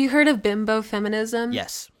 Have you heard of bimbo feminism?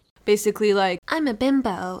 Yes. Basically, like, I'm a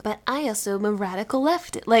bimbo, but I also am a radical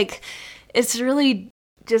leftist. Like, it's really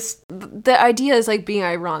just, the idea is like being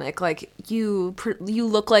ironic. Like, you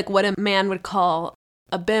look like what a man would call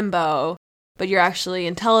a bimbo, but you're actually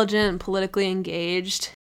intelligent and politically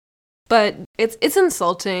engaged. But it's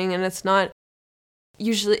insulting, and it's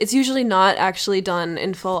usually not actually done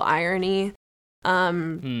in full irony. I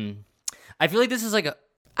feel like this is like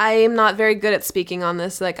I am not very good at speaking on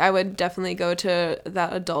this. Like, I would definitely go to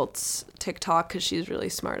that adult's TikTok because she's really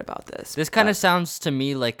smart about this. This kind of sounds to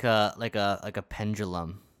me like a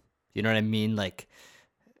pendulum. You know what I mean? Like,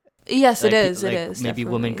 yes, like, it is. Like it is. Maybe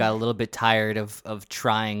definitely. women got a little bit tired of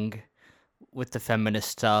trying with the feminist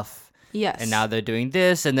stuff. Yes. And now they're doing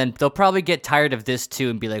this, and then they'll probably get tired of this too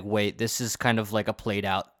and be like, wait, this is kind of like a played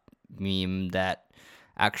out meme that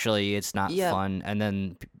actually it's not fun.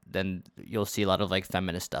 And then you'll see a lot of like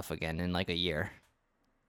feminist stuff again in like a year.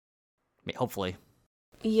 Hopefully.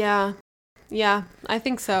 Yeah, I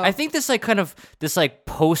think so. I think this like kind of this like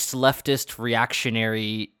post-leftist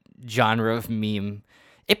reactionary genre of meme,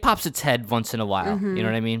 it pops its head once in a while. Mm-hmm. You know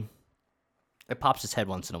what I mean? It pops its head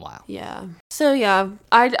once in a while. Yeah. So yeah,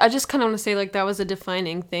 I just kind of want to say like that was a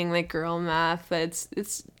defining thing, like girl math. But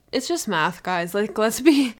it's just math, guys. Like let's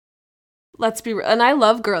be, and I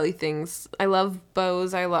love girly things. I love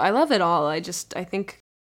bows. I love it all. I think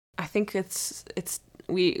it's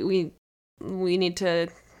we need to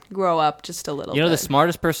grow up just a little. You know, bit. the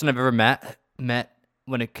smartest person I've ever met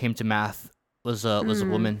when it came to math was a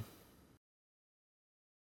woman.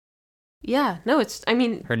 Yeah. No, I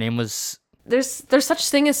mean, her name was. There's such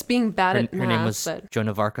thing as being bad at math. Her name was Joan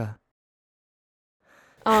of Arc.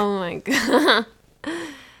 Oh my god.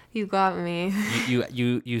 You got me.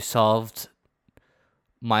 You solved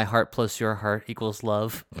my heart plus your heart equals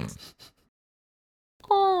love.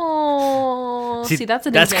 Oh, see that's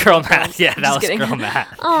girl math. Yeah, that was girl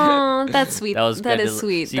math. Oh, that's sweet. That is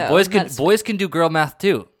sweet. See, though. boys can do girl math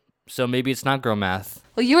too. So maybe it's not girl math.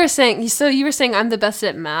 Well, you were saying I'm the best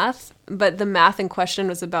at math, but the math in question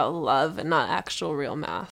was about love and not actual real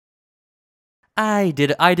math. I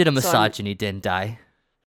did a misogyny, didn't I?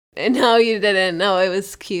 No, you didn't. No, it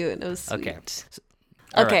was cute. It was sweet. Okay.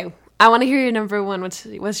 Okay. Right. I want to hear your number one.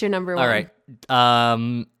 What's your number one? All right.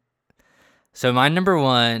 So my number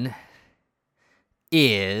one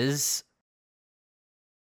is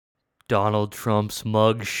Donald Trump's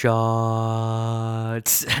mugshot.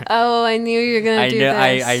 Oh, I knew you were gonna do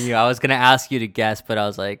this. I knew. I was gonna ask you to guess, but I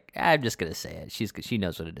was like, I'm just gonna say it. She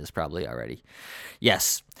knows what it is probably already.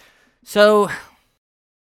 Yes. So.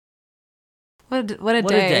 What a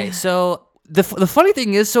day. So the funny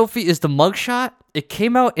thing is, Sophie, is the mugshot. It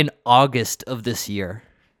came out in August of this year.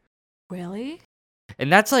 Really?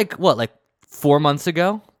 And that's like what, like 4 months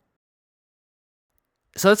ago?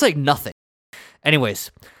 So it's like nothing.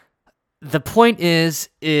 Anyways, the point is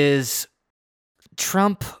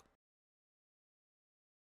Trump.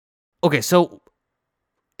 Okay, so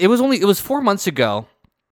it was 4 months ago,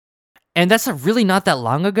 and that's really not that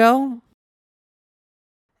long ago.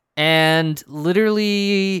 And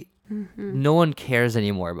literally, no one cares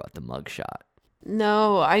anymore about the mugshot.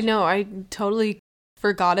 No, I know. I totally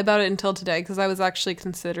forgot about it until today because I was actually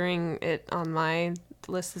considering it on my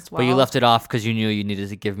list as well. But you left it off because you knew you needed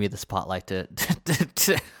to give me the spotlight to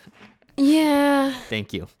Yeah.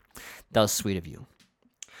 Thank you. That was sweet of you.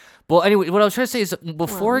 Well, anyway, what I was trying to say is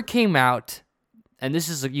before it came out, and this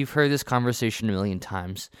is, you've heard this conversation a million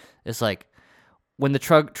times, it's like when the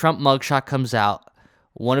Trump mugshot comes out,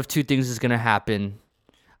 one of two things is going to happen.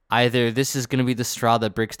 Either this is going to be the straw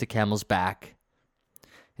that breaks the camel's back,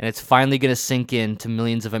 and it's finally going to sink in to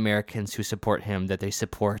millions of Americans who support him that they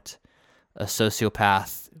support a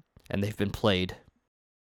sociopath and they've been played.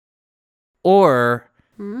 Or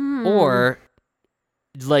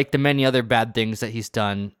like the many other bad things that he's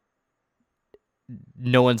done,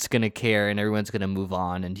 no one's going to care and everyone's going to move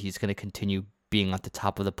on and he's going to continue being at the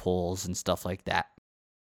top of the polls and stuff like that.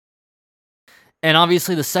 And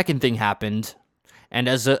obviously the second thing happened, and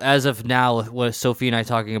as of now, what Sophie and I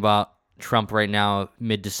talking about Trump right now,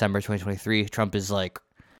 mid-December 2023, Trump is like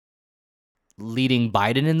leading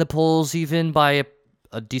Biden in the polls even by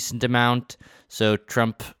a decent amount. So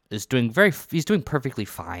Trump is doing he's doing perfectly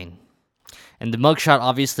fine. And the mugshot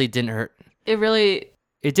obviously didn't hurt. It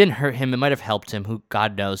didn't hurt him. It might have helped him. Who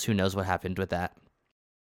knows what happened with that.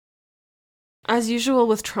 As usual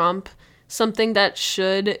with Trump, something that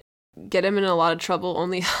should get him in a lot of trouble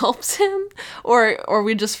only helps him, or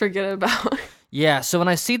we just forget about. Yeah, so when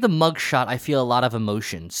I see the mugshot, I feel a lot of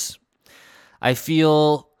emotions. I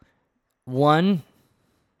feel, one,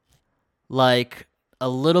 like a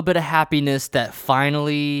little bit of happiness that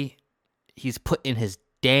finally he's put in his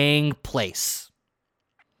dang place,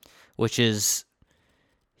 which is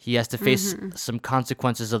he has to face some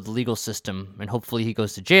consequences of the legal system, and hopefully he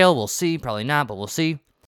goes to jail. We'll see. Probably not, but we'll see.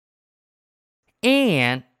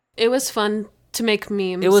 And it was fun to make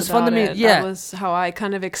memes. It was fun to make. Yeah, that was how I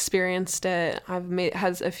kind of experienced it.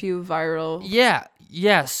 Has a few viral.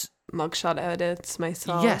 Yes. Mugshot edits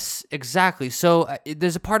myself. Yes, exactly. So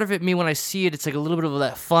there's a part of me when I see it, it's like a little bit of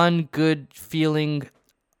that fun, good feeling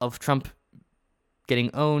of Trump getting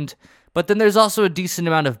owned. But then there's also a decent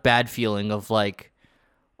amount of bad feeling of like,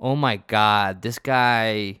 oh my God, this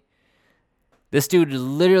dude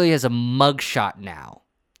literally has a mugshot now.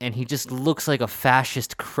 And he just looks like a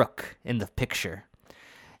fascist crook in the picture.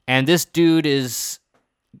 And this dude is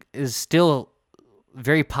still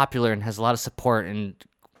very popular and has a lot of support and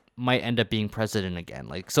might end up being president again.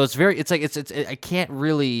 Like, so I can't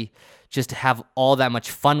really just have all that much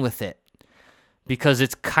fun with it because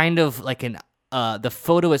it's kind of like the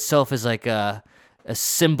photo itself is like a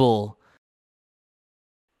symbol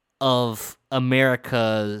of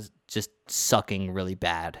America just sucking really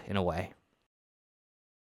bad in a way.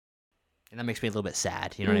 And that makes me a little bit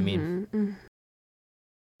sad, you know what I mean?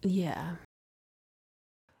 Yeah.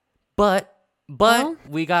 But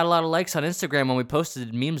we got a lot of likes on Instagram when we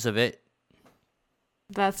posted memes of it.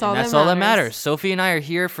 That's all that matters. Sophie and I are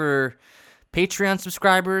here for Patreon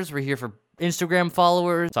subscribers. We're here for Instagram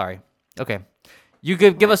followers. Sorry. Okay. You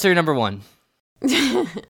give us your number one.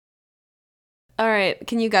 All right.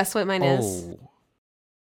 Can you guess what mine is?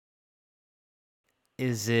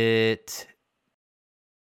 Is it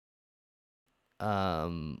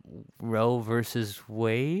Roe versus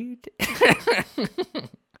Wade?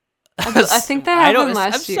 I think that happened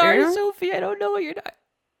last year. I'm sorry, Sophie. I don't know what you're not.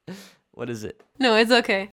 What is it? No, it's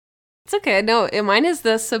okay. It's okay. No, mine is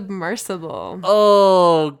the submersible.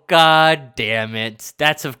 Oh, God damn it.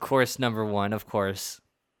 That's, of course, number one, of course.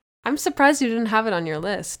 I'm surprised you didn't have it on your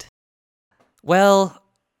list. Well,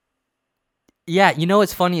 yeah, you know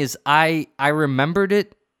what's funny is I remembered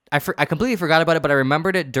it. I completely forgot about it, but I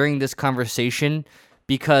remembered it during this conversation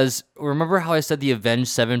because remember how I said the Avenged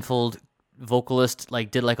Sevenfold vocalist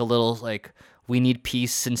like did like a little like we need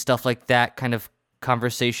peace and stuff like that kind of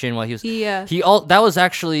conversation while he was that was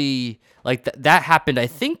actually like that happened I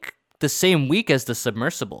think the same week as the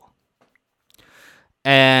submersible.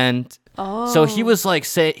 And so he was like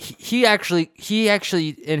say he actually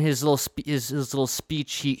in his little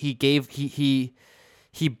speech he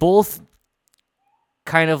both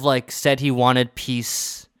kind of like said he wanted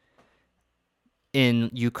peace in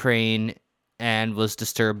Ukraine and was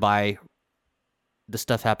disturbed by the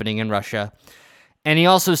stuff happening in Russia. And he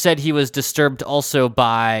also said he was disturbed also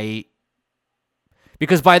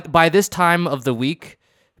because by this time of the week,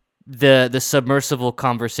 the submersible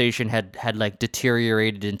conversation had like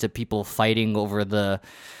deteriorated into people fighting over the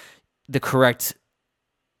correct,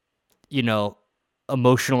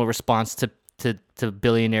 emotional response to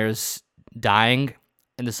billionaires dying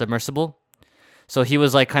in the submersible. So he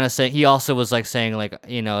was like kind of saying, he also was like saying like,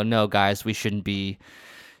 no guys, we shouldn't be,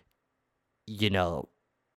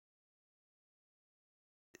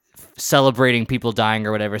 celebrating people dying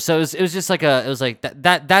or whatever. So it was just like that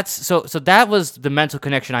was the mental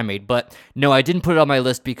connection I made. But no, I didn't put it on my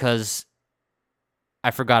list because I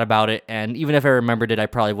forgot about it, and even if I remembered it, I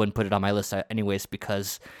probably wouldn't put it on my list anyways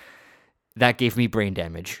because that gave me brain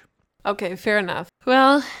damage. Okay, fair enough.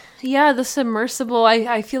 Well, yeah, the submersible,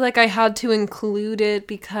 I feel like I had to include it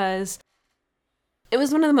because it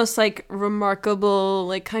was one of the most, like, remarkable,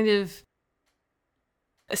 like, kind of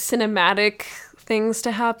cinematic things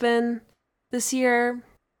to happen this year.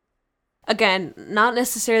 Again, not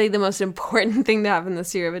necessarily the most important thing to happen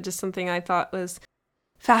this year, but just something I thought was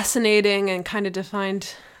fascinating and kind of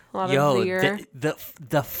defined a lot of the year.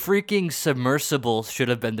 The freaking submersible should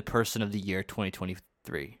have been the person of the year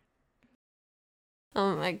 2023.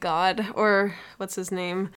 Oh my god. Or what's his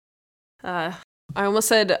name? I almost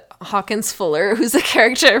said Hawkins Fuller, who's a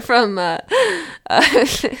character from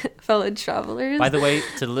Fellow Travelers. By the way,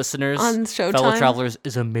 to the listeners, on Showtime. Fellow Travelers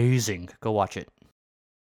is amazing. Go watch it.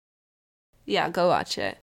 Yeah, go watch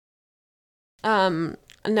it.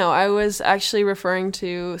 No, I was actually referring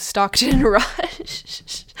to Stockton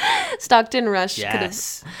Rush. Stockton Rush.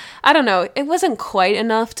 Yes. I don't know. It wasn't quite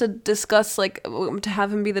enough to discuss, like, to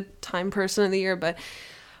have him be the Time Person of the Year, but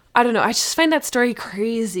I don't know. I just find that story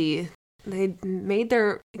crazy. They made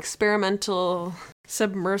their experimental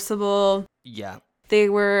submersible. Yeah. They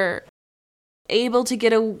were able to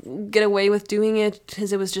get away with doing it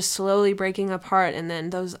because it was just slowly breaking apart, and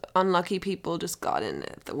then those unlucky people just got in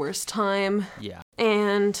at the worst time. Yeah.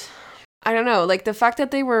 And I don't know, like, the fact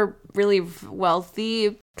that they were really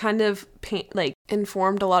wealthy kind of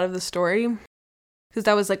informed a lot of the story, because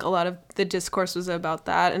that was, like, a lot of the discourse was about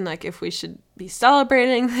that, and, like, if we should be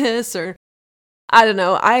celebrating this, or I don't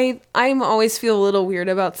know. I'm always feel a little weird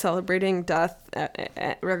about celebrating death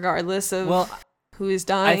regardless of who's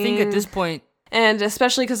dying. I think at this point, and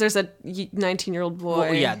especially because there's a 19-year-old boy.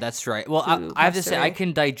 Well, yeah, that's right. Well, I have to say, I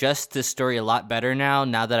can digest this story a lot better now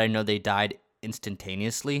that I know they died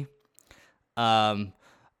instantaneously. Yeah,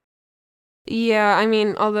 I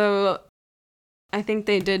mean, although I think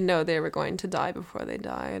they did know they were going to die before they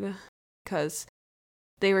died, because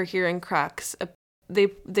they were hearing cracks.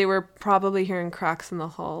 They were probably hearing cracks in the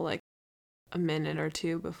hull like a minute or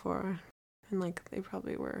two before, and like they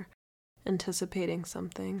probably were anticipating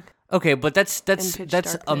something. Okay, but that's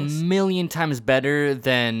a million times better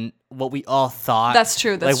than what we all thought. That's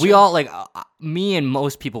true. That's like we all me and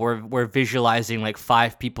most people were visualizing like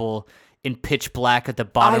 5 people in pitch black at the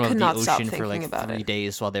bottom of the ocean for like 3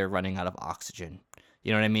 days while they're running out of oxygen.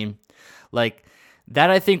 You know what I mean? Like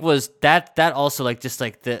that I think was that also like just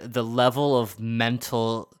like the level of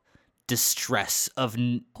mental distress of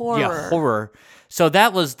horror. So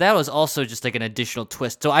that was also just like an additional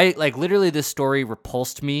twist. So I like literally this story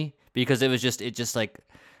repulsed me because it just like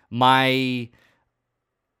my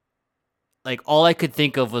like all I could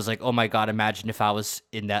think of was like, oh my god, imagine if I was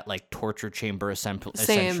in that like torture chamber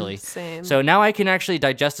essentially. Same. So now I can actually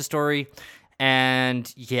digest the story,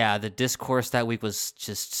 and yeah, the discourse that week was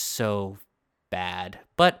just so bad.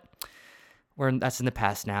 But that's in the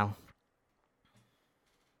past now.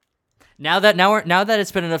 Now that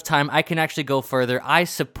it's been enough time, I can actually go further. I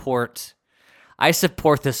support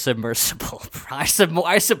the submersible. I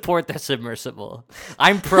support the submersible.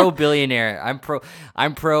 I'm pro billionaire. I'm pro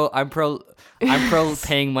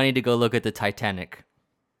paying money to go look at the Titanic.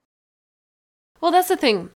 Well, that's the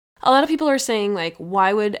thing. A lot of people are saying like,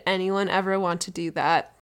 why would anyone ever want to do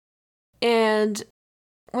that? And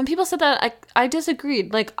when people said that, I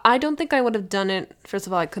disagreed. Like, I don't think I would have done it. First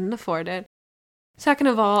of all, I couldn't afford it. Second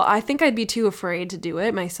of all, I think I'd be too afraid to do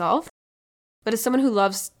it myself. But as someone who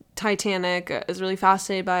loves Titanic, is really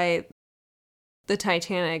fascinated by the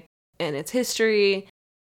Titanic and its history,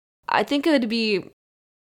 I think it would be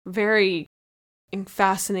very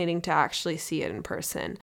fascinating to actually see it in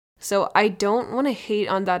person. So I don't want to hate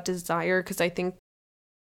on that desire, because I think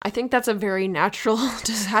that's a very natural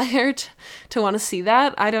desire to want to see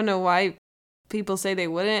that. I don't know why people say they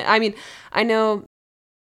wouldn't. I mean, I know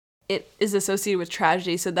it is associated with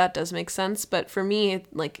tragedy, so that does make sense. But for me,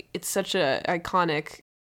 like, it's such a iconic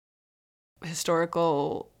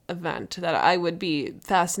historical event that I would be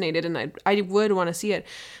fascinated, and I would want to see it.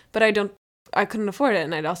 But I couldn't afford it,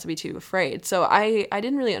 and I'd also be too afraid. So I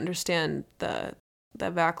didn't really understand the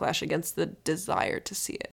backlash against the desire to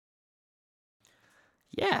see it.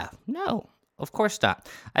 Yeah, no, of course not.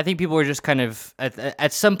 I think people were just kind of,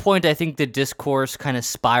 at some point, I think the discourse kind of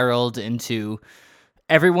spiraled into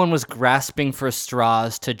everyone was grasping for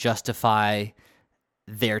straws to justify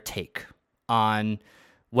their take on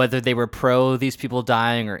whether they were pro these people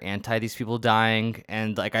dying or anti these people dying.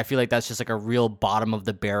 And like, I feel like that's just like a real bottom of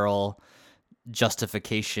the barrel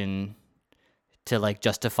justification to like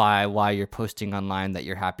justify why you're posting online that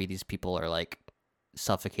you're happy these people are like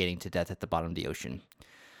suffocating to death at the bottom of the ocean.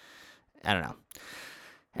 I don't know.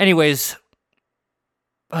 Anyways,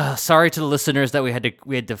 sorry to the listeners that we had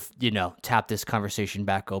to tap this conversation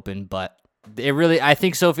back open, but it really, I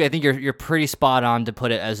think, Sophie, I think you're pretty spot on to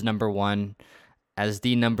put it as number one, as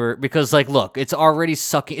the number, because like, look, it's already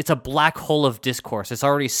sucking. It's a black hole of discourse. It's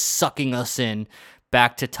already sucking us in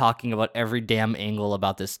back to talking about every damn angle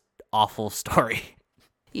about this awful story.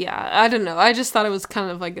 Yeah, I don't know. I just thought it was kind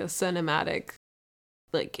of like a cinematic,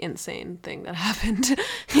 like, insane thing that happened.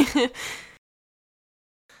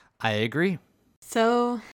 I agree.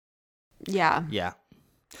 So, yeah. Yeah.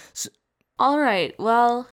 All right.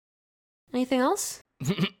 Well, anything else?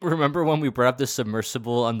 Remember when we brought up the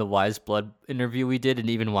submersible on the Wise Blood interview we did, and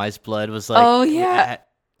even Wise Blood was like, "Oh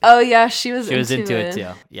yeah, she was into it too."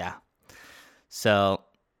 Yeah. So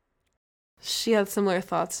she had similar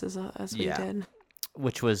thoughts as we did,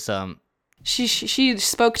 which was she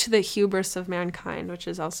spoke to the hubris of mankind, which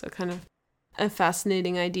is also kind of a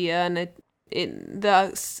fascinating idea, and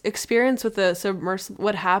the experience with the submersible,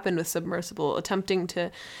 what happened with submersible, attempting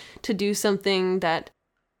to do something that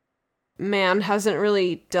man hasn't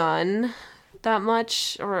really done that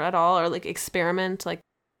much or at all, or like experiment like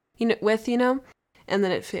and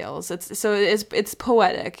then it fails. It's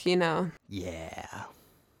poetic, Yeah.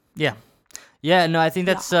 No, I think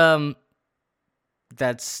that's good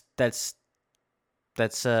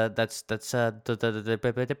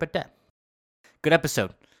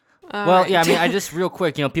episode. Well, yeah, I mean, I just real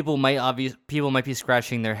quick, people might be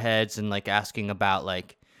scratching their heads and like asking about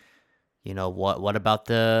like, what about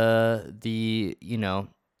the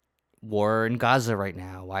war in Gaza right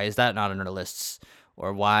now? Why is that not on our lists?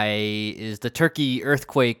 Or why is the Turkey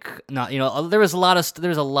earthquake not? There was a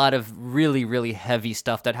lot of really, really heavy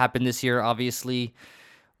stuff that happened this year. Obviously,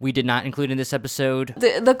 we did not include in this episode.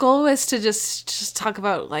 The goal was to just talk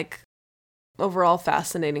about like overall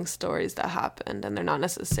fascinating stories that happened, and they're not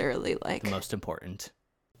necessarily like the most important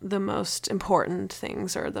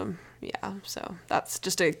things, or so that's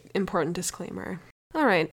just an important disclaimer. All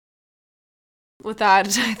right, with that,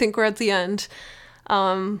 I think we're at the end.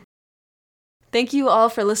 Thank you all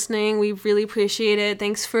for listening. We really appreciate it.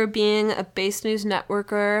 Thanks for being a Base News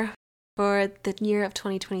networker for the year of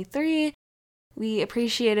 2023. We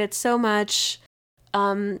appreciate it so much.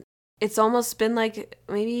 It's almost been like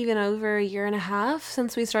maybe even over a year and a half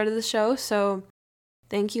since we started the show. So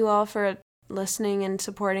thank you all for listening and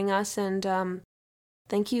supporting us. And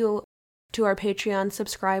thank you to our Patreon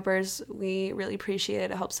subscribers. We really appreciate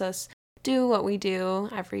it. It helps us do what we do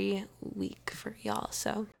every week for y'all.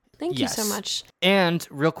 So thank you so much. And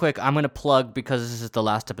real quick, I'm going to plug, because this is the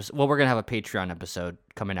last episode. Well, we're going to have a Patreon episode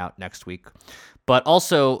coming out next week. But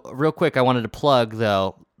also, real quick, I wanted to plug,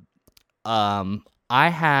 though, my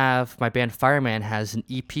band Fireman has an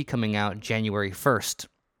EP coming out January 1st.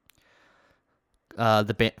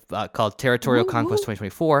 The band called Territorial Conquest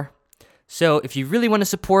 2024. So if you really want to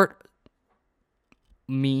support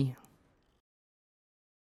me,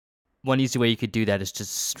 one easy way you could do that is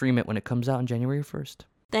just stream it when it comes out on January 1st.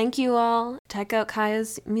 Thank you all. Check out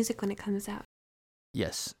Kaya's music when it comes out.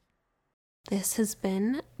 Yes. This has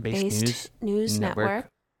been Based News Network.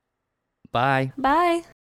 Bye. Bye.